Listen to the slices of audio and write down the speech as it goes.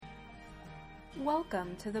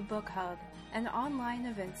Welcome to the Book Hub, an online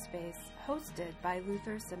event space hosted by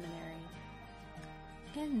Luther Seminary.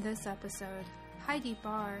 In this episode, Heidi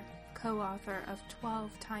Barr, co-author of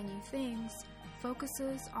 12 Tiny Things,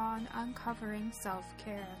 focuses on uncovering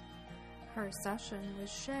self-care. Her session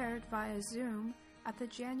was shared via Zoom at the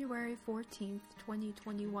January 14,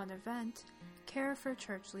 2021 event, Care for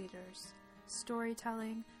Church Leaders,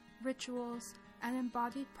 Storytelling, Rituals, and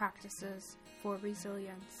Embodied Practices for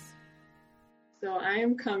Resilience. So I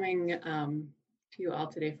am coming to you all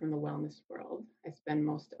today from the wellness world. I spend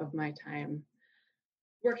most of my time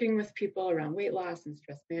working with people around weight loss and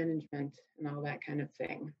stress management and all that kind of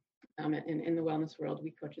thing. And in the wellness world, we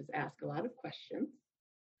coaches ask a lot of questions.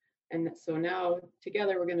 And so now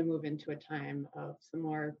together, we're going to move into a time of some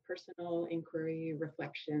more personal inquiry,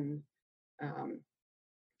 reflection.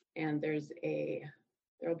 And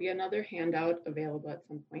there'll be another handout available at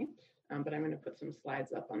some point. But I'm going to put some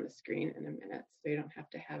slides up on the screen in a minute, so you don't have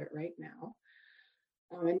to have it right now.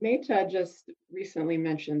 And Meta just recently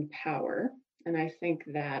mentioned power, and I think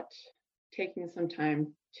that taking some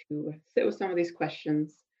time to sit with some of these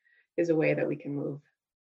questions is a way that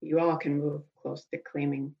you all can move close to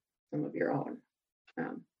claiming some of your own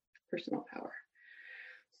personal power.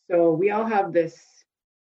 So we all have this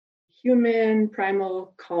human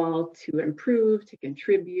primal call to improve, to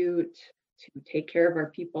contribute, to take care of our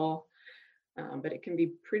people. But it can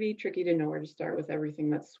be pretty tricky to know where to start with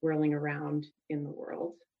everything that's swirling around in the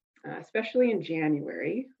world, especially in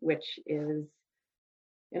January, which is,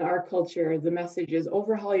 in our culture, the message is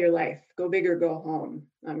overhaul your life, go big or go home.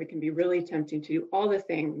 It can be really tempting to do all the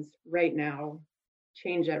things right now,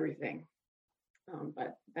 change everything.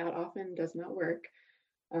 But that often does not work.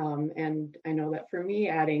 And I know that for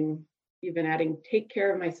me, even adding take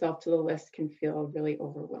care of myself to the list can feel really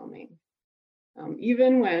overwhelming.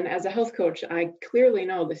 Even when, as a health coach, I clearly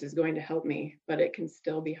know this is going to help me, but it can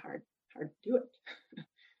still be hard to do it.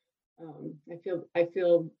 I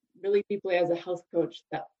feel really deeply as a health coach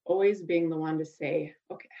that always being the one to say,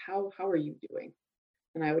 okay, how are you doing?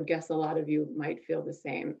 And I would guess a lot of you might feel the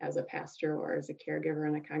same as a pastor or as a caregiver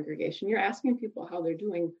in a congregation. You're asking people how they're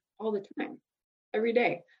doing all the time, every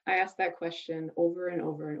day. I ask that question over and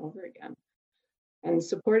over and over again. And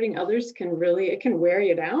supporting others can wear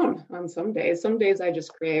you down on some days. Some days I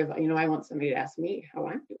just crave, I want somebody to ask me how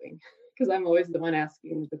I'm doing because I'm always the one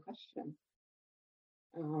asking the question.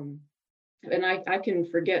 And I can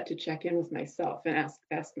forget to check in with myself and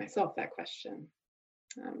ask myself that question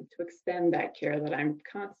to extend that care that I'm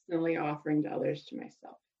constantly offering to others to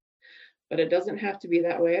myself. But it doesn't have to be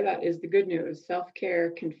that way. That is the good news.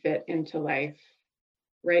 Self-care can fit into life.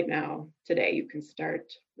 Right now, today, you can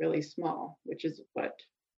start really small, which is what,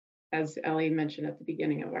 as Ellie mentioned at the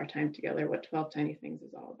beginning of our time together, what 12 Tiny Things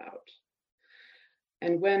is all about.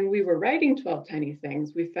 And when we were writing 12 Tiny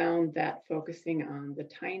Things, we found that focusing on the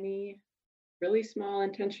tiny, really small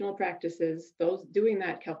intentional practices, doing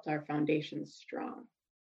that kept our foundations strong.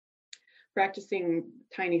 Practicing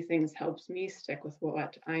tiny things helps me stick with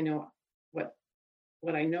what I know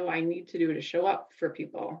I need to do to show up for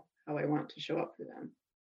people, how I want to show up for them.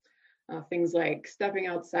 Things like stepping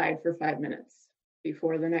outside for 5 minutes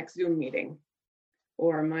before the next Zoom meeting,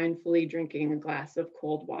 or mindfully drinking a glass of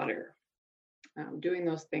cold water. Doing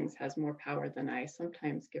those things has more power than I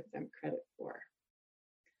sometimes give them credit for.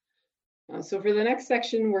 So for the next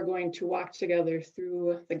section, we're going to walk together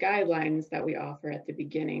through the guidelines that we offer at the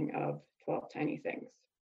beginning of 12 Tiny Things.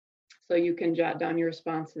 So you can jot down your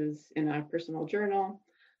responses in a personal journal.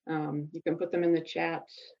 You can put them in the chat.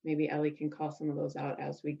 Maybe Ellie can call some of those out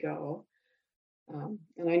as we go.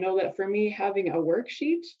 And I know that for me, having a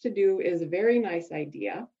worksheet to do is a very nice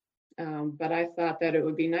idea. But I thought that it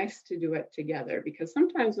would be nice to do it together because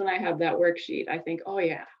sometimes when I have that worksheet, I think, oh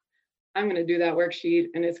yeah, I'm going to do that worksheet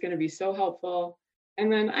and it's going to be so helpful.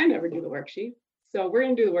 And then I never do the worksheet. So we're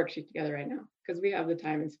going to do the worksheet together right now because we have the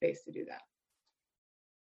time and space to do that.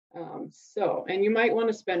 And you might want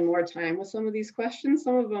to spend more time with some of these questions.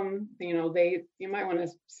 Some of them, you might want to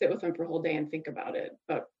sit with them for a whole day and think about it.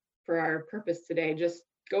 But for our purpose today, just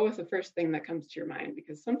go with the first thing that comes to your mind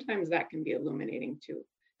because sometimes that can be illuminating too.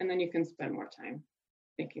 And then you can spend more time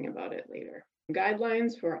thinking about it later.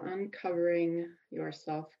 Guidelines for uncovering your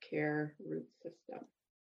self-care root system.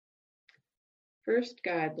 First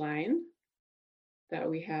guideline that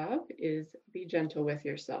we have is be gentle with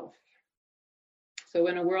yourself. So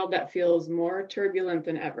in a world that feels more turbulent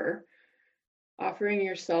than ever, offering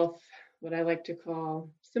yourself what I like to call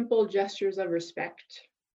simple gestures of respect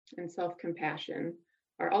and self-compassion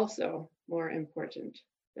are also more important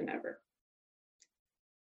than ever.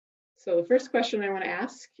 So the first question I want to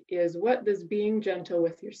ask is, what does being gentle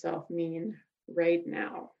with yourself mean right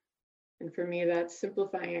now. And for me, that's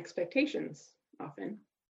simplifying expectations often,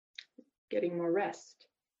 getting more rest.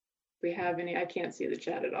 If we have any, I can't see the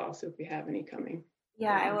chat at all, so if we have any coming.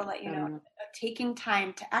 Yeah, I will let you know. Taking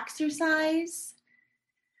time to exercise.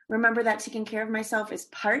 Remember that taking care of myself is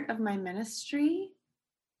part of my ministry.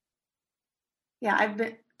 Yeah, I've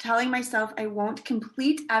been telling myself I won't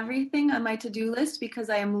complete everything on my to-do list because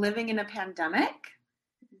I am living in a pandemic.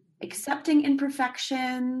 Accepting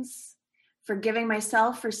imperfections, forgiving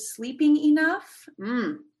myself for sleeping enough,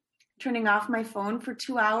 turning off my phone for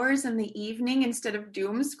 2 hours in the evening instead of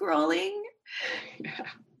doom scrolling. Yeah.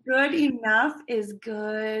 Good enough is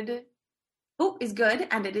good. Is good,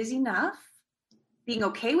 and it is enough. Being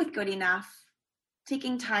okay with good enough.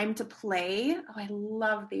 Taking time to play. Oh, I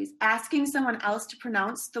love these. Asking someone else to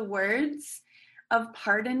pronounce the words of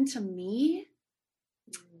pardon to me.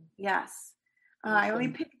 Yes. I only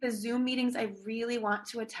pick the Zoom meetings I really want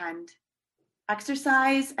to attend.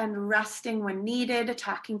 Exercise and resting when needed,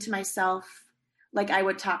 talking to myself like I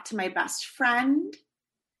would talk to my best friend.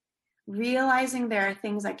 Realizing there are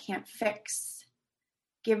things I can't fix.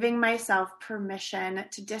 Giving myself permission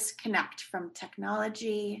to disconnect from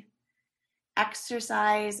technology.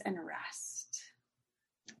 Exercise and rest.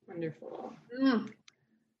 Wonderful.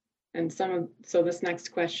 And so this next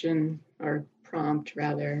question, or prompt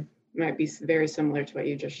rather, might be very similar to what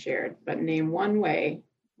you just shared, but name one way,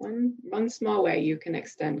 one small way you can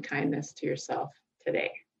extend kindness to yourself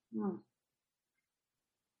today.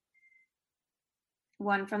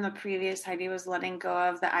 One from the previous Heidi was letting go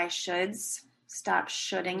of the I shoulds. Stop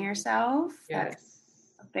shoulding yourself. Yes.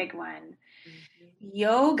 That's a big one.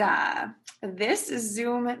 Yoga. This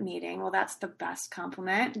Zoom meeting, well, that's the best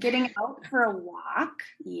compliment. Getting out for a walk.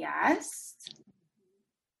 Yes.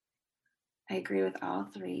 I agree with all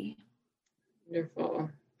three. Wonderful.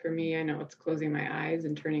 For me, I know it's closing my eyes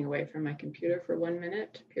and turning away from my computer for 1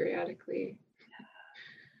 minute periodically.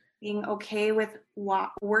 Being okay with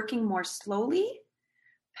working more slowly.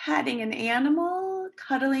 Petting an animal.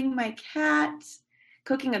 Cuddling my cat.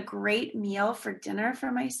 Cooking a great meal for dinner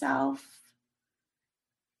for myself.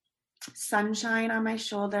 Sunshine on my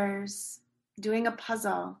shoulders. Doing a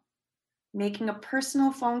puzzle. Making a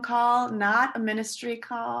personal phone call, not a ministry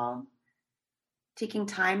call. Taking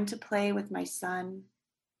time to play with my son.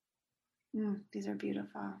 These are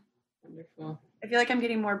beautiful. Wonderful. I feel like I'm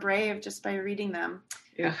getting more brave just by reading them.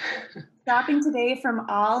 Yeah. Stopping today from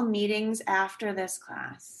all meetings after this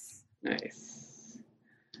class. Nice.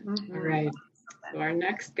 All right. So our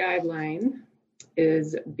next guideline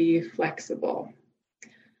is be flexible.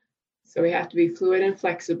 So we have to be fluid and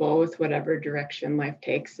flexible with whatever direction life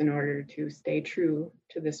takes in order to stay true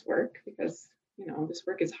to this work, because, this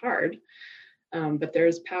work is hard. But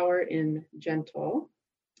there's power in gentle,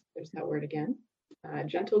 there's that word again,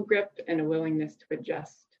 gentle grip and a willingness to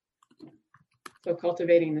adjust. So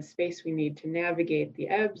cultivating the space we need to navigate the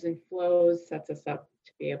ebbs and flows sets us up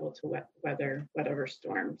to be able to weather whatever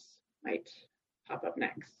storms might pop up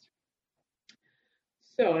next.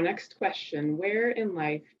 So next question, where in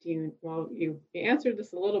life you answered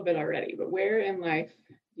this a little bit already, but where in life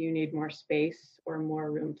do you need more space or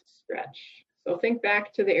more room to stretch? So think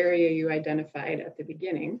back to the area you identified at the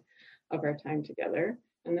beginning of our time together,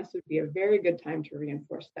 and this would be a very good time to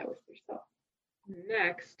reinforce that with yourself.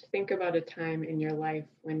 Next, think about a time in your life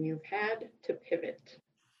when you've had to pivot,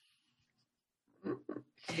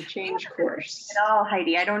 to change course. At all,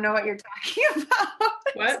 Heidi, I don't know what you're talking about.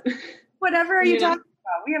 What? Whatever are you talking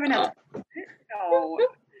about? We haven't had to pivot. No.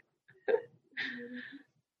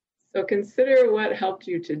 So consider what helped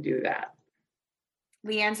you to do that.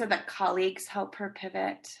 Leanne said that colleagues help her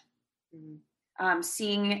pivot.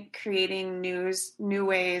 Creating new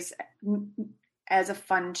ways as a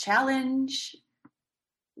fun challenge,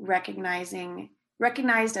 recognized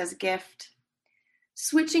as gift,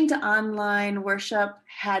 switching to online worship,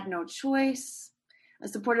 had no choice, a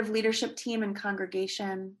supportive leadership team and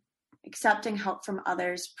congregation, accepting help from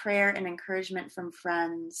others, prayer and encouragement from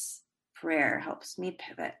friends. Prayer helps me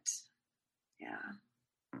pivot. Yeah.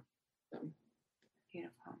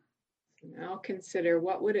 Beautiful. Now consider,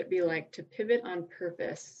 what would it be like to pivot on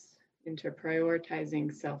purpose into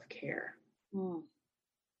prioritizing self-care?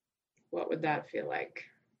 What would that feel like?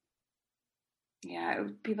 Yeah,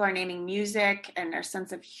 people are naming music and their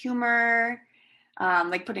sense of humor,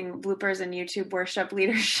 like putting bloopers in YouTube worship,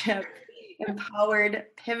 leadership, empowered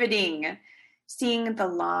pivoting, seeing the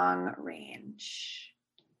long range.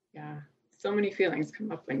 Yeah, so many feelings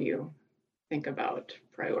come up when you think about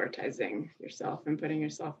prioritizing yourself and putting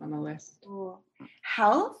yourself on the list. Ooh.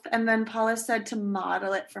 Health, and then Paula said to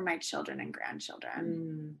model it for my children and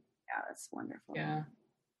grandchildren. Yeah, that's wonderful. Yeah.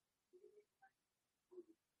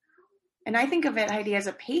 And I think of it, Heidi, as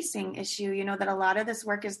a pacing issue, that a lot of this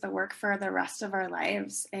work is the work for the rest of our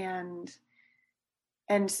lives. And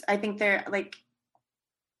I think there, like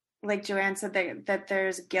Joanne said, that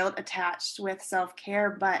there's guilt attached with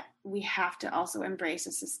self-care, but we have to also embrace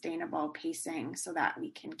a sustainable pacing so that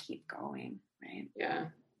we can keep going, right? Yeah,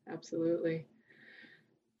 absolutely.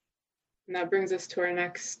 And that brings us to our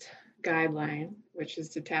next guideline, which is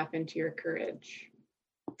to tap into your courage.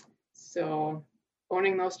 So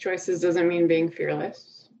owning those choices doesn't mean being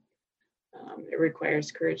fearless. It requires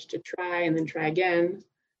courage to try and then try again.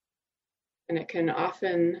 And it can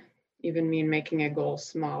often even mean making a goal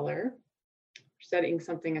smaller, setting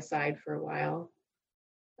something aside for a while.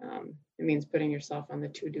 It means putting yourself on the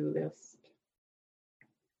to-do list.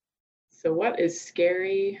 So what is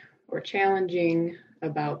scary or challenging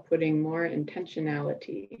about putting more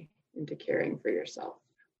intentionality into caring for yourself?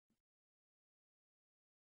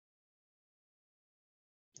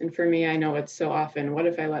 And for me, I know it's so often, what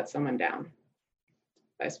if I let someone down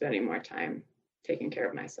by spending more time taking care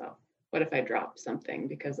of myself? What if I drop something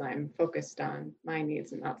because I'm focused on my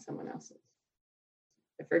needs and not someone else's?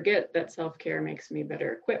 I forget that self-care makes me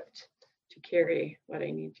better equipped to carry what I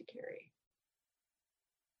need to carry.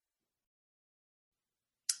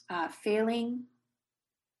 Failing.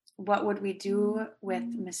 What would we do with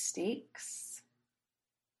mistakes?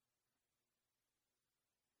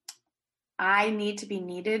 I need to be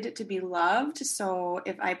needed to be loved. So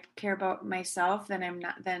if I care about myself, then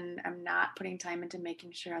I'm not putting time into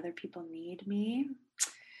making sure other people need me.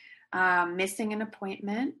 Missing an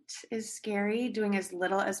appointment is scary. Doing as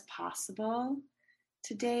little as possible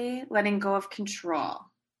today. Letting go of control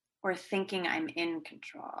or thinking I'm in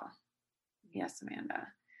control. Yes, Amanda.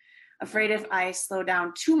 Afraid if I slow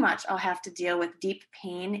down too much, I'll have to deal with deep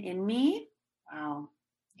pain in me. Wow.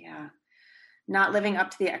 Yeah. Not living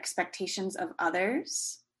up to the expectations of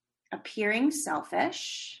others, appearing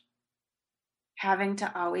selfish, having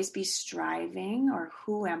to always be striving, or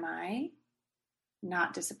who am I?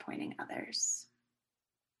 Not disappointing others.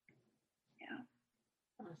 Yeah.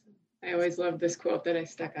 Awesome. I always love this quote that I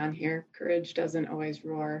stuck on here. Courage doesn't always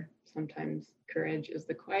roar. Sometimes courage is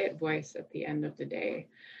the quiet voice at the end of the day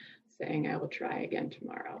saying, I will try again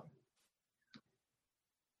tomorrow.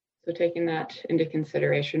 So taking that into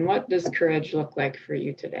consideration, what does courage look like for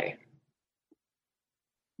you today?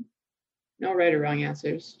 No right or wrong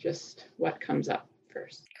answers, just what comes up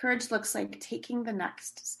first. Courage looks like taking the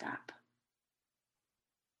next step.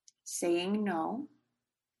 Saying no,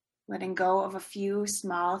 letting go of a few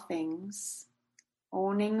small things,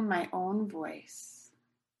 owning my own voice,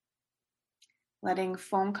 letting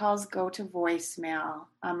phone calls go to voicemail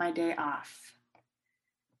on my day off,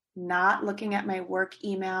 not looking at my work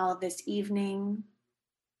email this evening,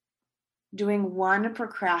 doing one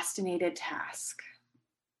procrastinated task,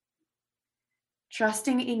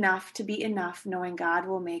 trusting enough to be enough, knowing God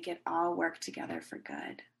will make it all work together for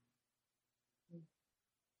good.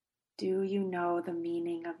 Do you know the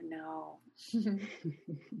meaning of no?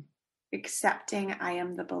 Accepting I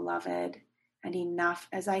am the beloved and enough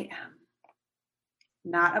as I am.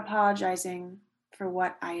 Not apologizing for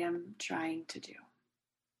what I am trying to do.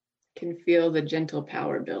 Can feel the gentle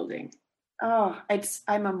power building. Oh,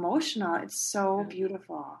 I'm emotional. It's so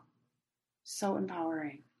beautiful. So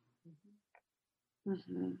empowering.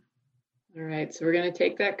 Mm-hmm. All right, so we're going to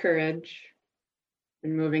take that courage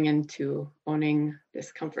and moving into owning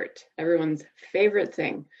discomfort, everyone's favorite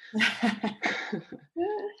thing.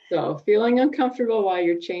 So feeling uncomfortable while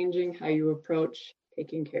you're changing how you approach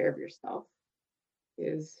taking care of yourself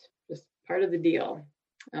is just part of the deal,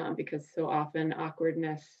 because so often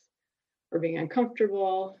awkwardness or being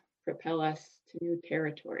uncomfortable propel us to new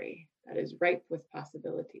territory that is ripe with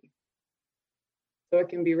possibility. So it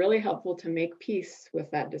can be really helpful to make peace with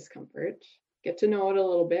that discomfort, get to know it a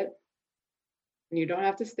little bit, and you don't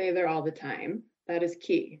have to stay there all the time. That is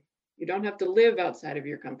key. You don't have to live outside of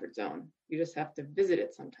your comfort zone. You just have to visit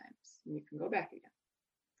it sometimes, and you can go back again.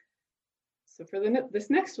 So for this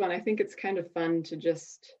next one, I think it's kind of fun to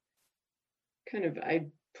just I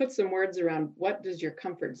put some words around what does your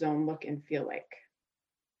comfort zone look and feel like?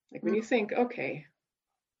 Like when you think, okay,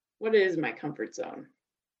 what is my comfort zone?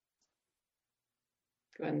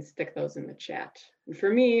 Go ahead and stick those in the chat. And for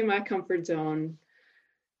me, my comfort zone,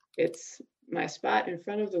 it's my spot in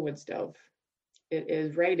front of the wood stove. It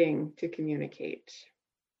is writing to communicate.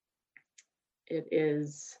 It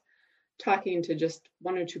is talking to just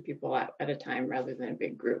one or two people at a time rather than a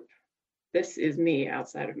big group. This is me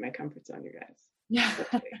outside of my comfort zone, you guys.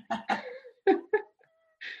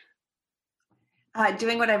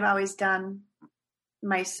 Doing what I've always done,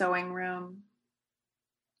 my sewing room.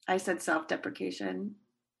 I said self-deprecation.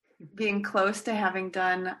 Being close to having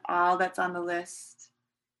done all that's on the list.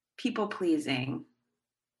 People pleasing.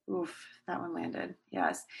 Oof, that one landed.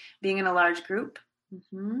 Yes. Being in a large group.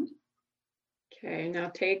 Mm-hmm. Okay,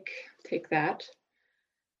 now take that.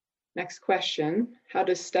 Next question. How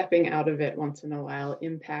does stepping out of it once in a while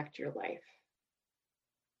impact your life?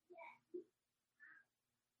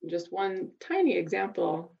 Just one tiny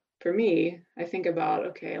example for me, I think about,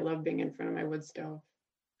 okay, I love being in front of my wood stove.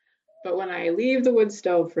 But when I leave the wood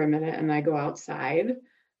stove for a minute and I go outside,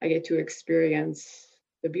 I get to experience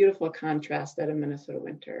the beautiful contrast that a Minnesota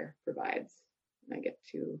winter provides. And I get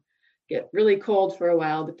to get really cold for a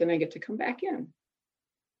while, but then I get to come back in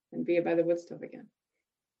and be by the wood stove again.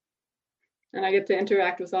 And I get to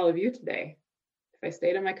interact with all of you today. If I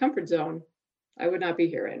stayed in my comfort zone, I would not be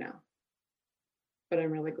here right now. But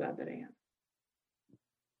I'm really glad that I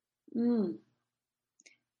am.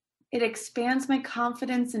 It expands my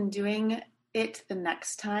confidence in doing it the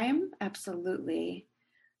next time. Absolutely.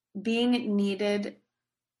 Being needed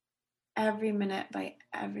every minute by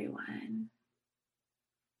everyone.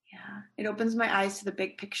 Yeah. It opens my eyes to the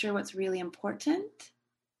big picture, what's really important.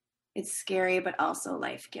 It's scary, but also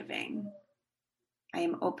life-giving. I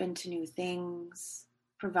am open to new things,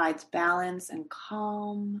 provides balance and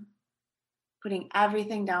calm, putting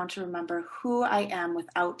everything down to remember who I am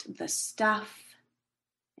without the stuff.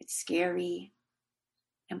 It's scary,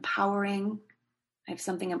 empowering. I have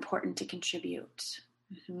something important to contribute.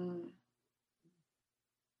 Mm-hmm.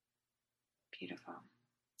 Beautiful.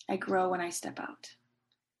 I grow when I step out.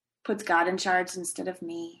 Puts God in charge instead of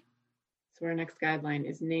me. So our next guideline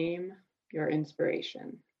is name your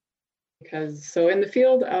inspiration. Because so in the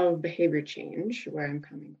field of behavior change, where I'm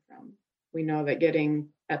coming from, we know that getting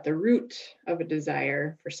at the root of a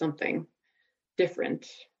desire for something different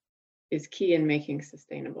is key in making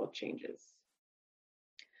sustainable changes.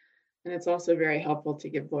 And it's also very helpful to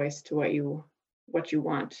give voice to what you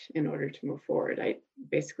want in order to move forward. I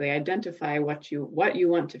basically identify what you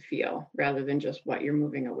want to feel rather than just what you're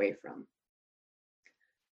moving away from.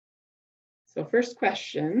 So first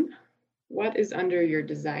question, what is under your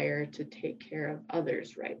desire to take care of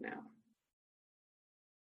others right now?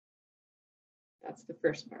 That's the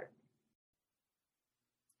first part.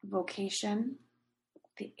 Vocation,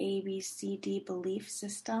 the ABCD belief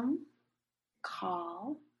system,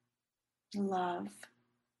 call, love,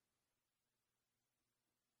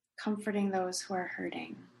 comforting those who are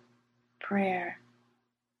hurting, prayer,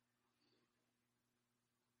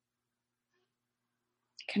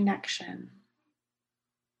 connection,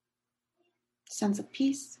 sense of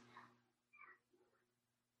peace,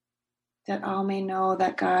 that all may know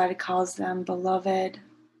that God calls them beloved,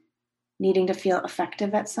 needing to feel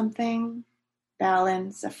effective at something,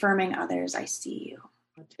 balance, affirming others, I see you.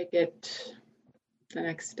 I'll take it the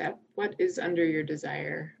next step. What is under your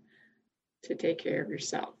desire to take care of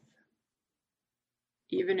yourself?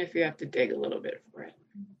 Even if you have to dig a little bit for it.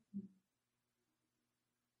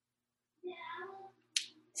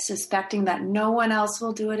 Suspecting that no one else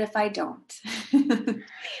will do it if I don't.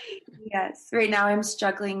 Yes. Right now I'm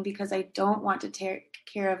struggling because I don't want to take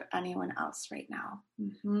care of anyone else right now.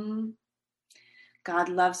 Mm-hmm. God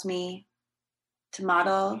loves me, to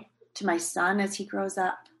model to my son as he grows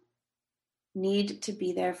up. Need to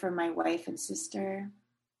be there for my wife and sister.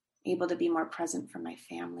 Able to be more present for my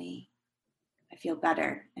family. I feel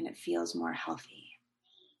better and it feels more healthy.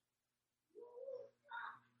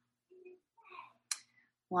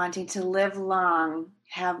 Wanting to live long,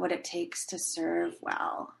 have what it takes to serve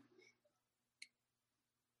well.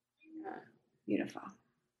 Beautiful.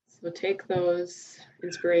 So take those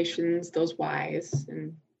inspirations, those whys,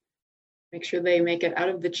 and make sure they make it out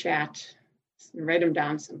of the chat and write them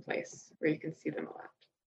down someplace where you can see them a lot.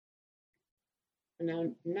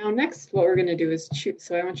 And now next, what we're going to do is choose.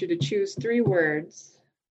 So I want you to choose 3 words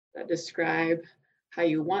that describe how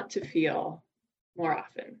you want to feel more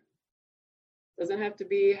often. Doesn't have to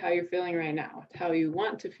be how you're feeling right now. It's how you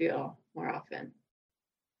want to feel more often.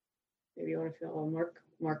 Maybe you want to feel a little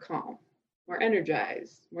more calm, more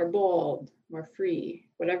energized, more bold, more free,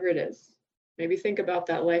 whatever it is. Maybe think about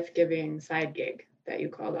that life-giving side gig that you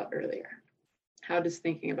called out earlier. How does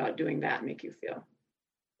thinking about doing that make you feel?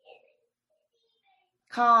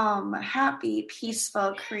 Calm, happy,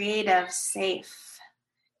 peaceful, creative, safe,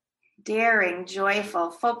 daring,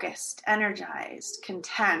 joyful, focused, energized,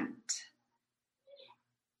 content,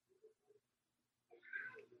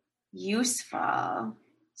 useful,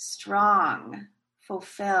 strong,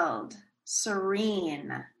 fulfilled,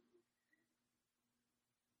 serene,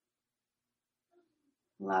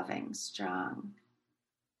 loving, strong,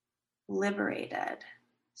 liberated,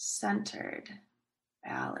 centered,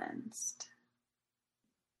 balanced.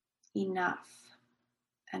 enough,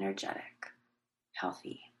 energetic,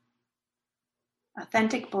 healthy,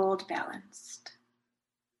 authentic, bold, balanced,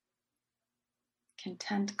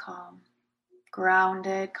 content, calm,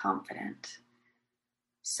 grounded, confident,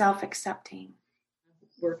 self-accepting.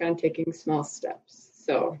 Work on taking small steps.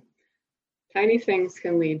 So tiny things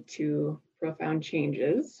can lead to profound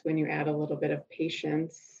changes when you add a little bit of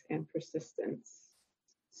patience and persistence.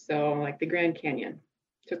 So like the Grand Canyon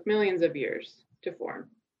took millions of years to form.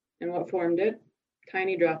 And what formed it?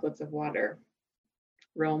 Tiny droplets of water.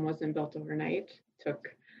 Rome wasn't built overnight, took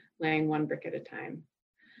laying one brick at a time.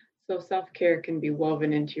 So self-care can be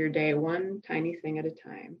woven into your day, one tiny thing at a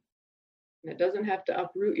time. And it doesn't have to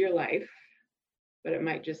uproot your life, but it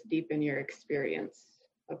might just deepen your experience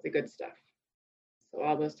of the good stuff. So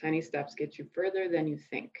all those tiny steps get you further than you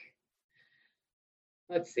think.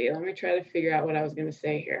 Let's see, let me try to figure out what I was going to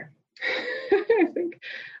say here. I think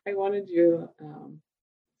I wanted you,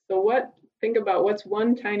 think about what's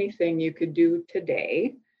one tiny thing you could do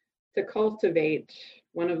today to cultivate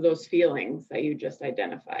one of those feelings that you just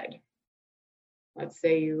identified. Let's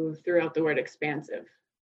say you threw out the word expansive.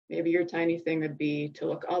 Maybe your tiny thing would be to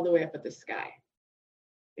look all the way up at the sky.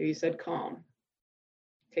 Maybe you said calm.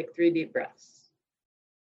 Take 3 deep breaths.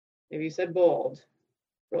 Maybe you said bold.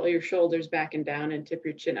 Roll your shoulders back and down and tip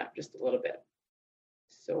your chin up just a little bit.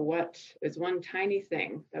 So what is one tiny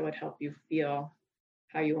thing that would help you feel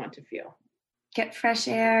how you want to feel? Get fresh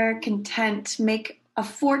air, content, make a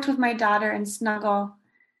fort with my daughter and snuggle.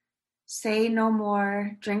 Say no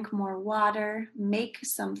more, drink more water, make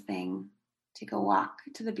something. Take a walk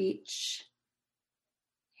to the beach.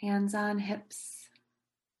 Hands on hips.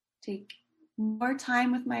 Take more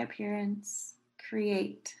time with my appearance.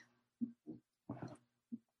 Create.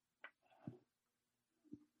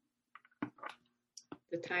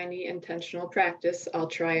 The tiny intentional practice I'll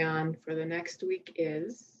try on for the next week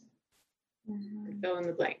is fill in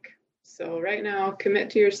the blank. So right now, commit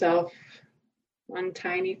to yourself one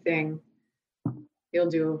tiny thing you'll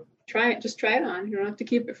do. Try it, just try it on. You don't have to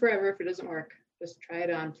keep it forever if it doesn't work. Just try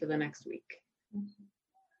it on for the next week.